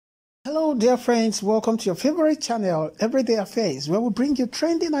Hello, dear friends. Welcome to your favorite channel, Everyday Affairs, where we bring you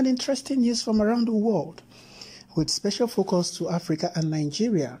trending and interesting news from around the world, with special focus to Africa and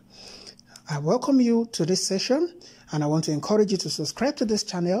Nigeria. I welcome you to this session, and I want to encourage you to subscribe to this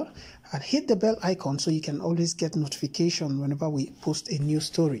channel and hit the bell icon so you can always get notification whenever we post a new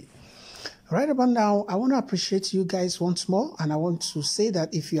story. Right about now, I want to appreciate you guys once more, and I want to say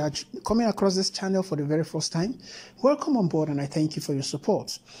that if you are coming across this channel for the very first time, welcome on board, and I thank you for your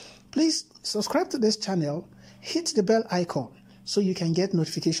support. Please subscribe to this channel, hit the bell icon so you can get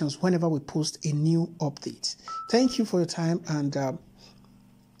notifications whenever we post a new update. Thank you for your time, and I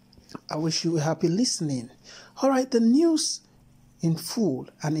wish you a happy listening. All right, the news in full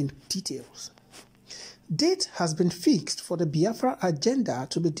and in details. Date has been fixed for the Biafra agenda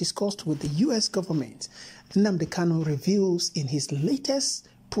to be discussed with the U.S. government. Nnamdi Kanu reveals in his latest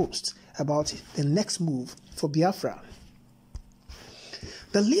post about the next move for Biafra.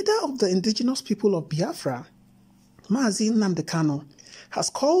 The leader of the indigenous people of Biafra, Mazi Nnamdi Kanu, has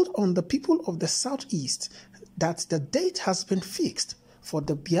called on the people of the southeast that the date has been fixed for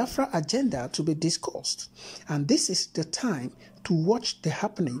the Biafra agenda to be discussed, and this is the time to watch the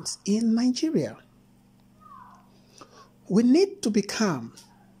happenings in Nigeria. We need to be calm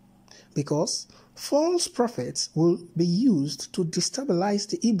because false prophets will be used to destabilize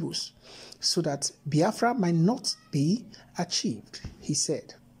the Igbos so that Biafra might not be achieved, he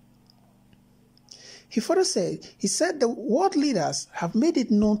said. He further said, the world leaders have made it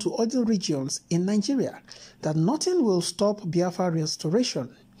known to other regions in Nigeria that nothing will stop Biafra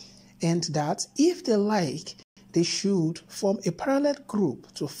restoration, and that if they like, they should form a parallel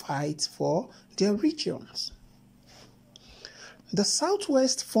group to fight for their regions. The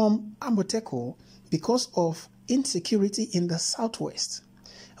Southwest formed Amoteko because of insecurity in the Southwest,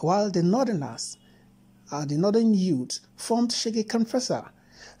 while the Northerners, the Northern youth, formed Shege Confessor.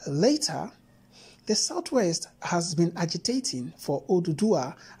 Later, the Southwest has been agitating for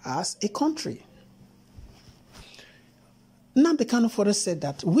Oduduwa as a country. Nnamdi Kanu further said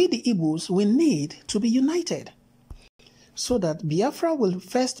that we the Igbos will need to be united so that Biafra will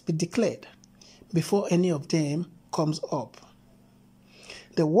first be declared before any of them comes up.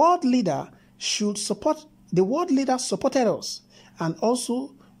 The world leader supported us, and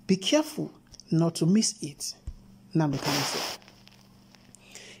also be careful not to miss it, Nnamdi Kanu said.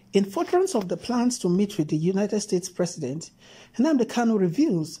 In furtherance of the plans to meet with the United States President, Nnamdi Kanu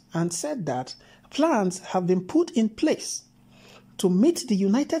reveals and said that plans have been put in place to meet the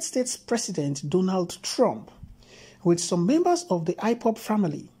United States President Donald Trump with some members of the IPOB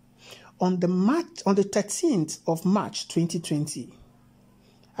family on the 13th of March 2020.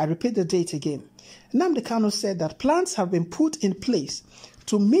 I repeat the date again. Nnamdi Kanu said that plans have been put in place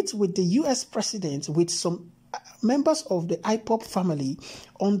to meet with the U.S. President with some members of the IPOB family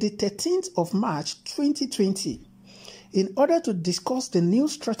on the 13th of March 2020 in order to discuss the new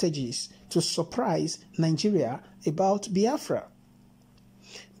strategies to surprise Nigeria about Biafra.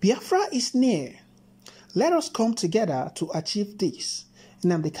 Biafra is near. Let us come together to achieve this,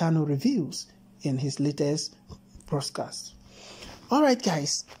 Nnamdi Kanu reveals in his latest broadcast. All right,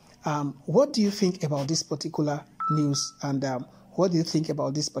 guys, what do you think about this particular news, and what do you think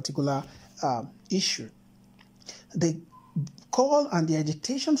about this particular issue? The call and the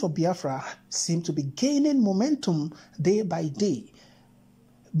agitation for Biafra seem to be gaining momentum day by day,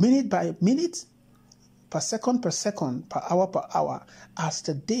 minute by minute, per second, per hour, as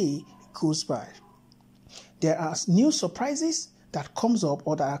the day goes by. There are new surprises that comes up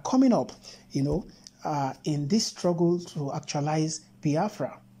or that are coming up, in this struggle to actualize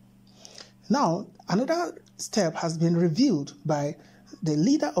Biafra. Now, another step has been revealed by the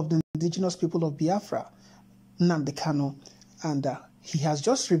leader of the indigenous people of Biafra, Nnamdi Kanu, and he has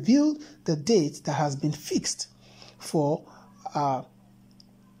just revealed the date that has been fixed for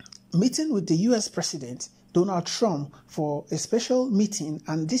meeting with the U.S. President Donald Trump for a special meeting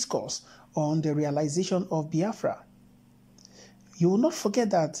and discourse on the realization of Biafra. You will not forget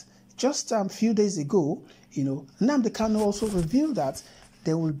that just a few days ago, Nnamdi Kanu also revealed that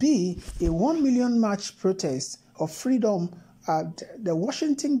there will be a 1 million march protest of freedom at the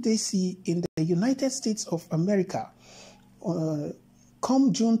Washington, D.C. in the United States of America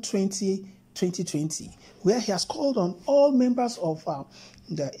come June 2020, where he has called on all members of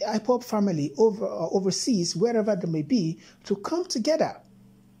the IPOB family overseas, wherever they may be, to come together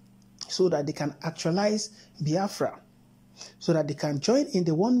so that they can actualize Biafra, so that they can join in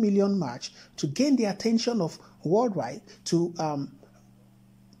the 1 million march to gain the attention of worldwide, to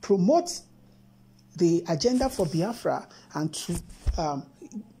promote the agenda for Biafra, and to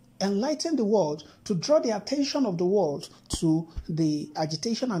enlighten the world, to draw the attention of the world to the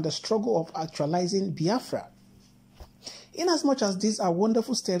agitation and the struggle of actualizing Biafra. Inasmuch as these are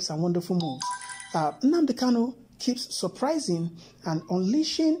wonderful steps and wonderful moves, Nnamdi Kanu keeps surprising and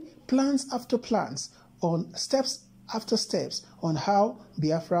unleashing plans after plans, on steps after steps, on how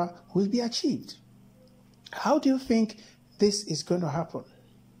Biafra will be achieved. How do you think this is going to happen?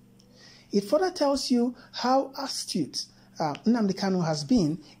 It further tells you how astute Nnamdi Kanu has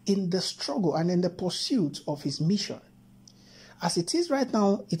been in the struggle and in the pursuit of his mission. As it is right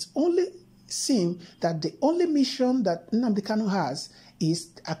now, it only seems that the only mission that Nnamdi Kanu has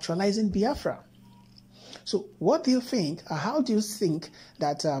is actualizing Biafra. So what do you think, or how do you think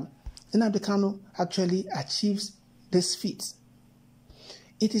that Nnamdi Kanu actually achieves this feat?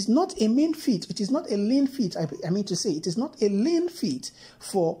 It is not a mean feat. It is not a lean feat. I mean to say, it is not a lean feat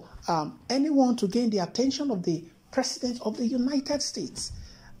for anyone to gain the attention of the President of the United States.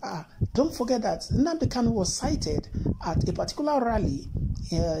 Don't forget that Nnamdi Kanu was cited at a particular rally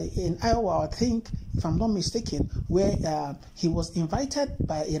in Iowa, I think, if I'm not mistaken, where he was invited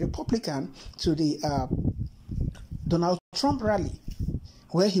by a Republican to the Donald Trump rally,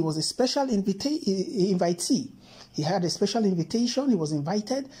 where he was a special invitee. He had a special invitation. He was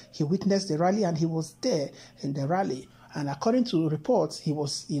invited. He witnessed the rally, and he was there in the rally. And according to reports, he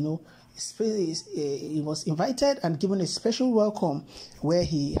was, he was invited and given a special welcome, where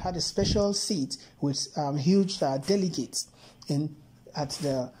he had a special seat with huge delegates at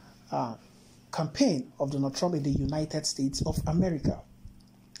the campaign of Donald Trump in the United States of America.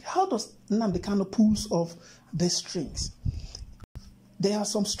 How does Nnamdi Kanu pulls off these strings? There are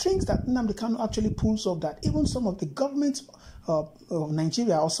some strings that Nnamdi Kanu actually pulls off that even some of the government of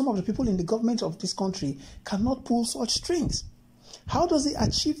Nigeria, or some of the people in the government of this country, cannot pull such strings. How does he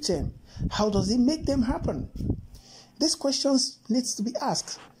achieve them? How does he make them happen? These questions needs to be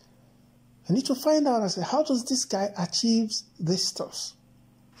asked. I need to find out and say, how does this guy achieve this stuff?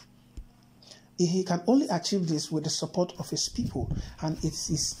 He can only achieve this with the support of his people, and it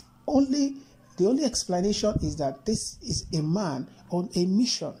is the only explanation is that this is a man on a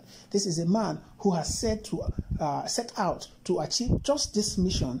mission. This is a man who has set out to achieve just this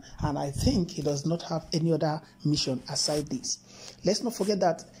mission, and I think he does not have any other mission aside this. Let's not forget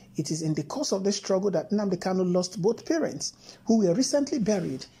that it is in the course of this struggle that Nnamdi Kanu lost both parents, who were recently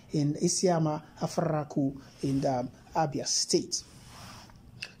buried in Isiama Afaraku in the Abia State.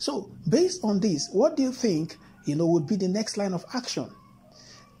 So, based on this, what do you think, would be the next line of action?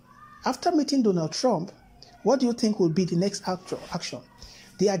 After meeting Donald Trump, what do you think will be the next action?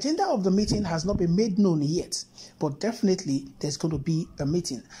 The agenda of the meeting has not been made known yet, but definitely there's going to be a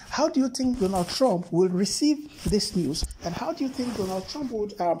meeting. How do you think Donald Trump will receive this news, and how do you think Donald Trump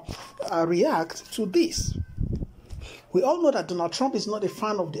would react to this? We all know that Donald Trump is not a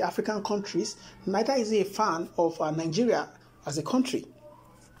fan of the African countries, neither is he a fan of Nigeria as a country.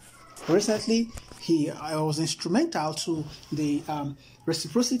 Recently, he was instrumental to the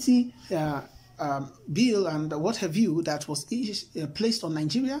reciprocity bill and what have you that was placed on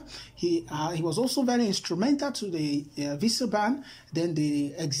Nigeria. He was also very instrumental to the visa ban, then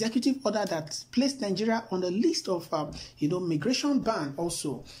the executive order that placed Nigeria on the list of migration ban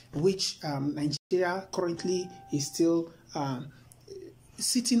also, which Nigeria currently is still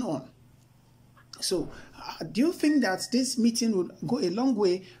sitting on. So, do you think that this meeting will go a long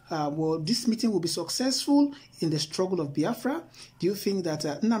way? This meeting will be successful in the struggle of Biafra? Do you think that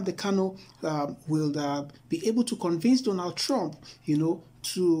Nnamdi Kanu will be able to convince Donald Trump,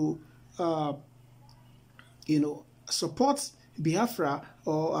 to, support Biafra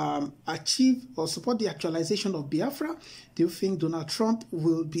or achieve or support the actualization of Biafra? Do you think Donald Trump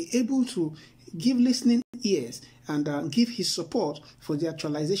will be able to give listening ears and give his support for the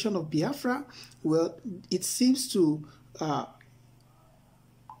actualization of Biafra? Well, it seems to,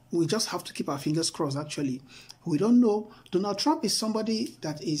 we just have to keep our fingers crossed, actually. We don't know. Donald Trump is somebody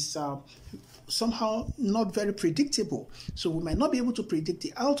that is somehow not very predictable. So we might not be able to predict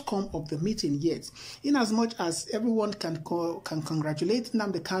the outcome of the meeting yet. In as much as everyone can congratulate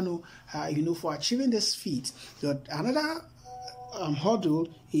Nnamdi Kanu, for achieving this feat, that another hurdle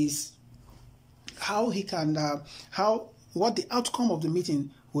is how he can, what the outcome of the meeting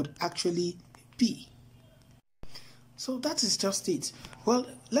would actually be. So that is just it. Well,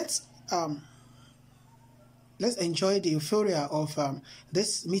 let's enjoy the euphoria of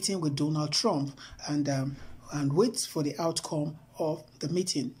this meeting with Donald Trump and wait for the outcome of the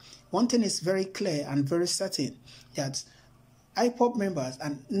meeting. One thing is very clear and very certain, that IPOB members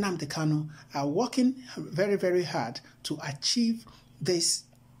and Nnamdi Kanu are working very, very hard to achieve this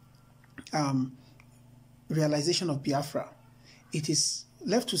realization of Biafra. It is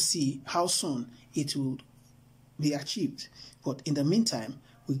left to see how soon it will be achieved. But in the meantime,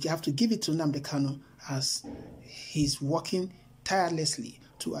 we have to give it to Nnamdi Kanu as he's working tirelessly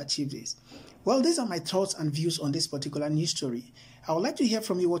to achieve this. Well, these are my thoughts and views on this particular news story. I would like to hear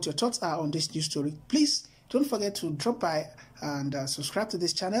from you what your thoughts are on this news story. Please don't forget to drop by and subscribe to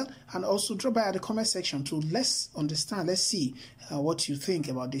this channel, and also drop by at the comment section to let's see what you think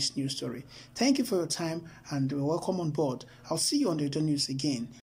about this news story. Thank you for your time and welcome on board. I'll see you on the news again.